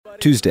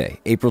Tuesday,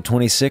 April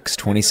 26,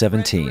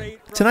 2017.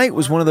 Tonight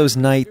was one of those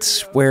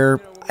nights where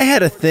I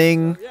had a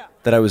thing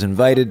that I was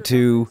invited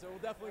to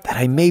that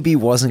I maybe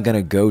wasn't going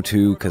to go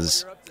to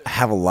because I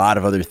have a lot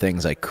of other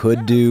things I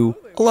could do,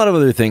 a lot of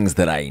other things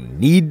that I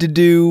need to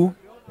do,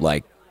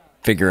 like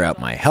figure out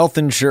my health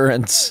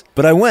insurance,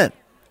 but I went.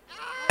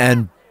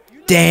 And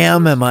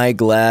damn am I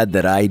glad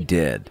that I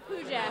did.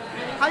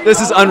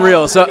 This is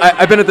unreal. So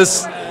I've been at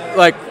this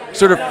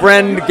sort of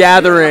friend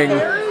gathering.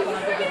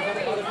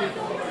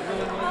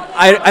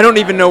 I don't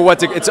even know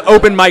it's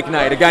open mic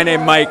night. A guy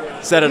named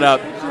Mike set it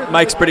up.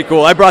 Mike's pretty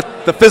cool. I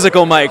brought the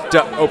physical mic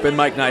to open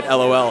mic night,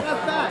 LOL.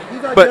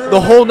 But the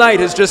whole night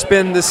has just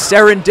been this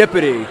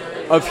serendipity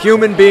of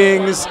human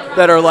beings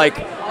that are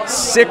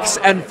 6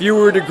 and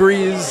fewer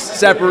degrees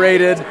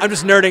separated. I'm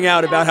just nerding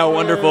out about how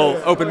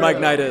wonderful open mic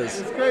night is.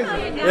 It's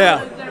crazy.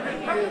 Yeah.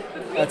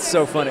 That's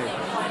so funny.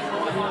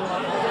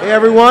 Hey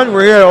everyone,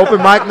 we're here at open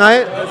mic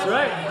night. That's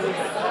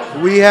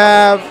right. We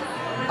have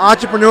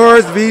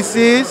entrepreneurs,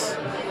 VCs,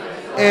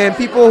 and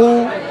people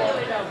who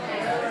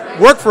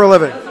work for a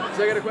living.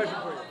 So I got a question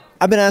for you.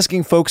 I've been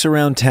asking folks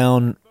around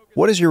town,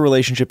 what is your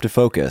relationship to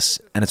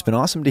focus? And it's been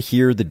awesome to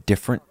hear the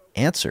different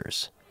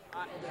answers.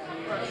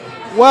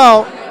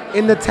 Well,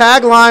 in the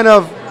tagline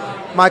of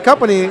my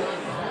company,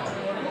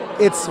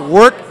 it's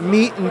work,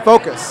 meet, and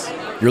focus.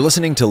 You're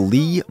listening to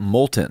Lee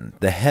Moulton,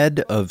 the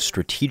head of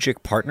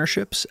strategic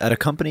partnerships at a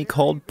company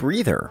called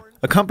Breather,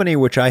 a company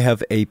which I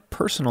have a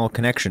personal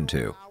connection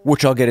to,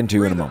 which I'll get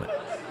into in a moment.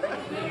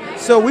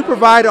 So we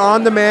provide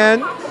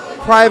on-demand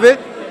private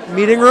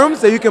meeting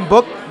rooms that you can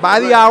book by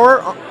the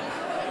hour,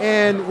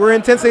 and we're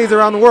in 10 cities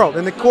around the world.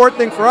 And the core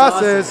thing for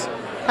us is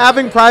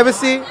having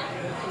privacy,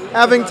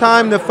 having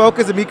time to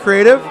focus and be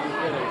creative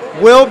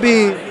will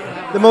be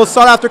the most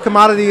sought-after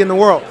commodity in the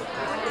world.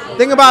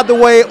 Think about the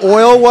way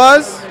oil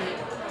was.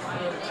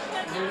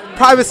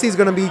 Privacy is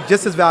going to be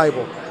just as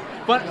valuable.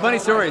 Funny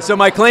story. So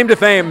my claim to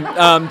fame,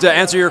 to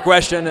answer your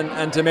question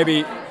and to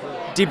maybe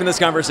deepen this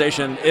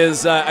conversation,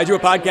 is I do a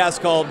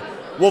podcast called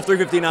Wolf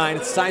 359.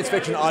 It's a science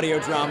fiction audio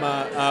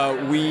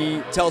drama.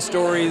 We tell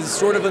stories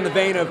sort of in the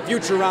vein of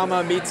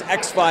Futurama meets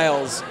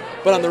X-Files,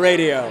 but on the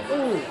radio.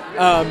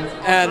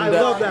 I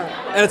love that.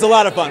 And it's a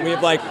lot of fun.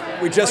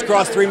 We just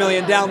crossed 3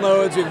 million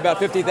downloads. We have about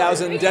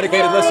 50,000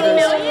 dedicated listeners.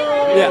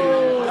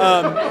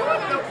 Yeah.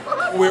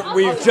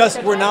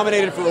 We're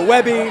nominated for a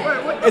Webby.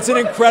 It's an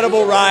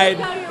incredible ride.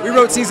 We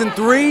wrote season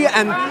 3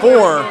 and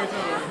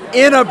 4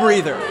 in a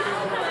breather.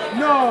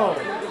 No.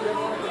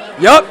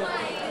 Yup.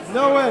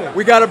 No way.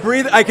 We got a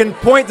breather. I can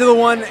point to the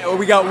one.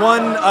 We got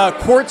one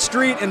Court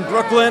Street in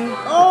Brooklyn.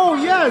 Oh,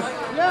 yes.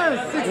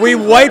 16. We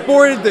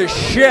whiteboarded the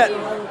shit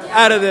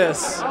out of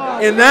this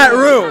in that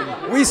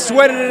room. We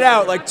sweated it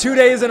out 2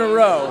 days in a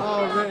row.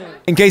 Oh, man.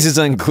 In case it's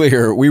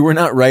unclear, we were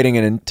not writing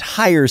an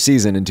entire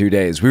season in 2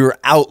 days. We were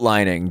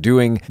outlining,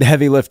 doing the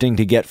heavy lifting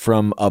to get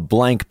from a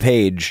blank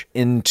page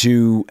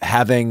into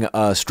having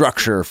a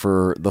structure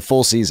for the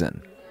full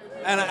season.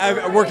 And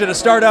I worked at a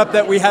startup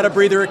that we had a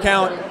Breather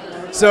account.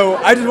 So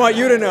I just want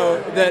you to know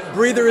that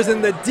Breather is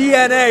in the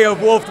DNA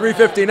of Wolf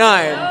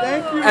 359.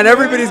 Thank you. And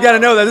everybody's got to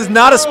know that this is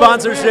not a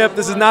sponsorship.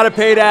 This is not a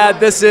paid ad.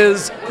 This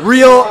is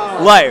real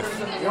life.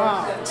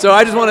 Wow. So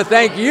I just want to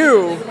thank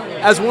you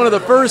as one of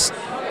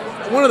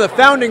the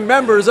founding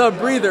members of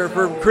Breather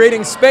for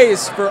creating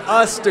space for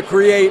us to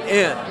create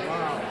in.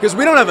 Because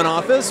we don't have an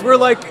office. We're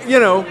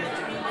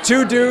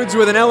 2 dudes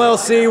with an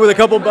LLC with a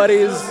couple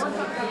buddies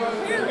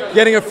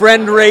getting a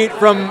friend rate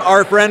from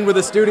our friend with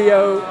a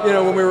studio,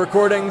 when we were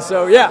recording.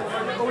 So yeah,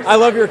 I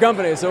love your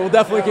company. So we'll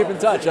definitely keep in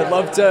touch. I'd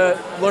love to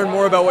learn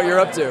more about what you're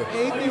up to.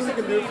 Anything we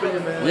can do for you,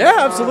 man. Yeah,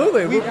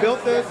 absolutely. We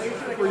built this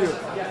for you.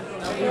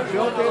 We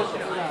built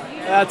it.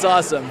 That's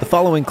awesome. The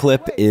following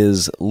clip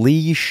is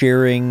Lee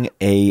sharing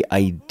an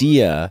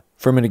idea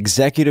from an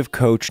executive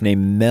coach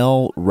named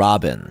Mel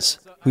Robbins,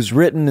 who's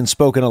written and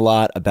spoken a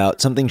lot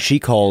about something she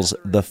calls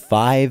the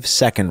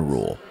 5-second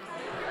rule.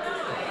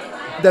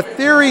 The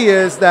theory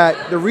is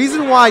that the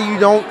reason why you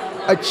don't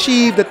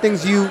achieve the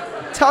things you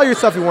tell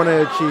yourself you want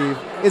to achieve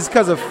is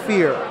because of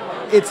fear.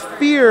 It's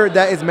fear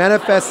that is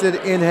manifested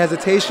in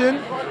hesitation,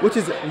 which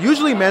is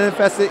usually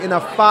manifested in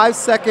a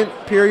 5-second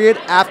period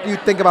after you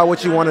think about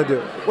what you want to do.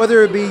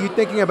 Whether it be you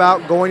thinking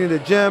about going to the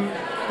gym,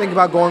 thinking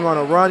about going on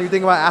a run, you're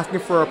thinking about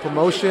asking for a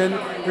promotion,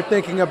 you're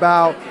thinking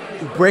about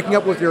breaking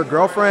up with your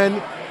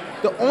girlfriend.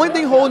 The only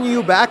thing holding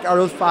you back are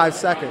those 5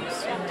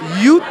 seconds.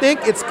 You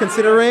think it's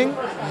considering,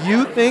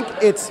 you think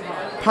it's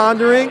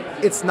pondering,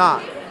 it's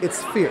not.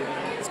 It's fear.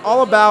 It's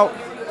all about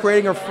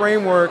creating a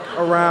framework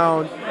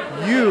around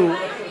you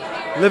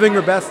living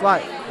your best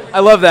life. I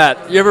love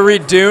that. You ever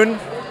read Dune?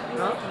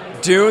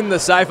 Dune, the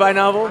sci-fi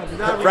novel?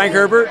 Frank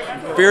Herbert?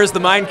 Fear is the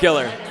mind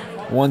killer.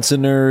 Once a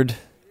nerd,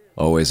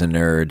 always a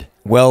nerd.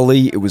 Well,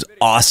 Lee, it was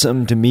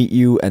awesome to meet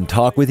you and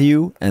talk with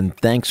you, and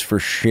thanks for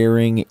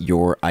sharing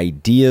your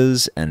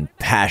ideas and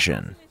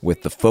passion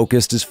with the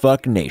Focused as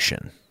Fuck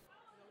Nation.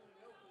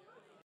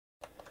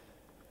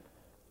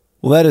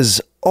 Well, that is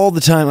all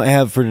the time I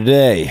have for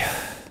today.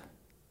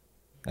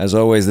 As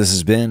always, this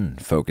has been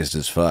Focused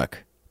as Fuck.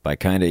 by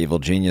Kinda Evil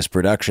Genius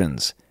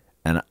Productions,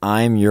 and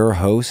I'm your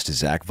host,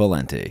 Zach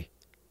Valenti.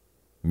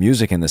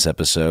 Music in this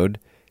episode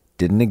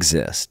didn't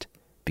exist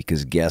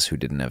because guess who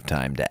didn't have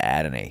time to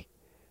add any?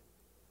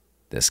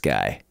 This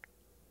guy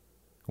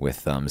with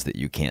thumbs that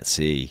you can't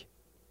see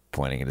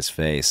pointing at his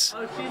face.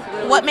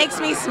 What makes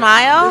me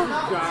smile?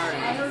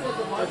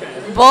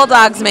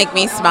 Bulldogs make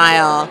me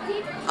smile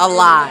a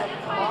lot.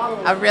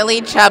 A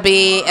really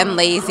chubby and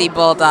lazy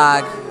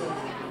bulldog.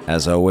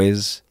 As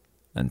always,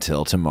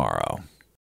 until tomorrow.